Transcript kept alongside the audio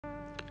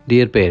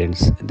Dear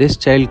parents, this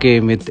child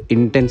came with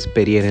intense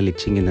perianal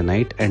itching in the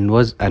night and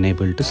was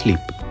unable to sleep.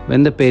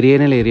 When the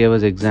perianal area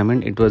was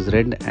examined, it was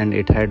red and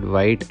it had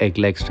white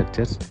egg-like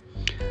structures.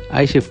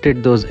 I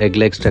shifted those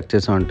egg-like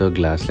structures onto a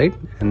glass slide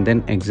and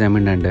then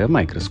examined under a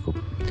microscope.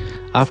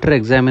 After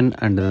examining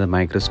under the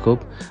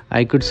microscope,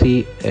 I could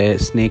see a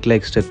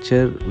snake-like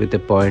structure with a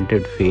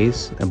pointed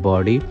face, a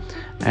body,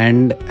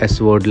 and a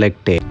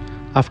sword-like tail.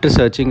 After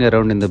searching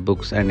around in the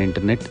books and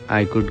internet,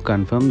 I could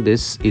confirm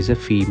this is a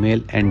female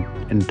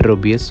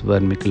enterobius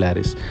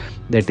vermicularis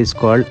that is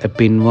called a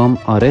pinworm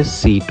or a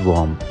seat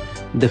worm.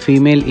 The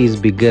female is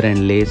bigger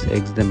and lays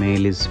eggs, the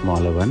male is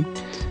smaller one.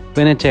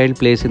 When a child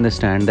plays in the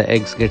stand, the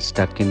eggs get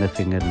stuck in the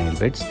fingernail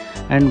beds,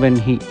 and when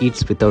he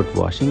eats without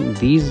washing,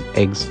 these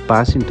eggs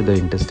pass into the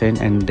intestine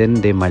and then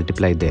they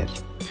multiply there.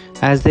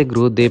 As they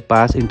grow, they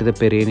pass into the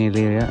perianal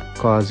area,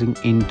 causing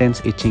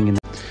intense itching in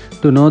the.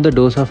 To know the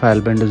dose of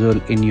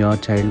albendazole in your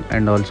child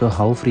and also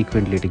how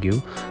frequently to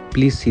give,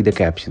 please see the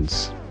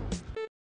captions.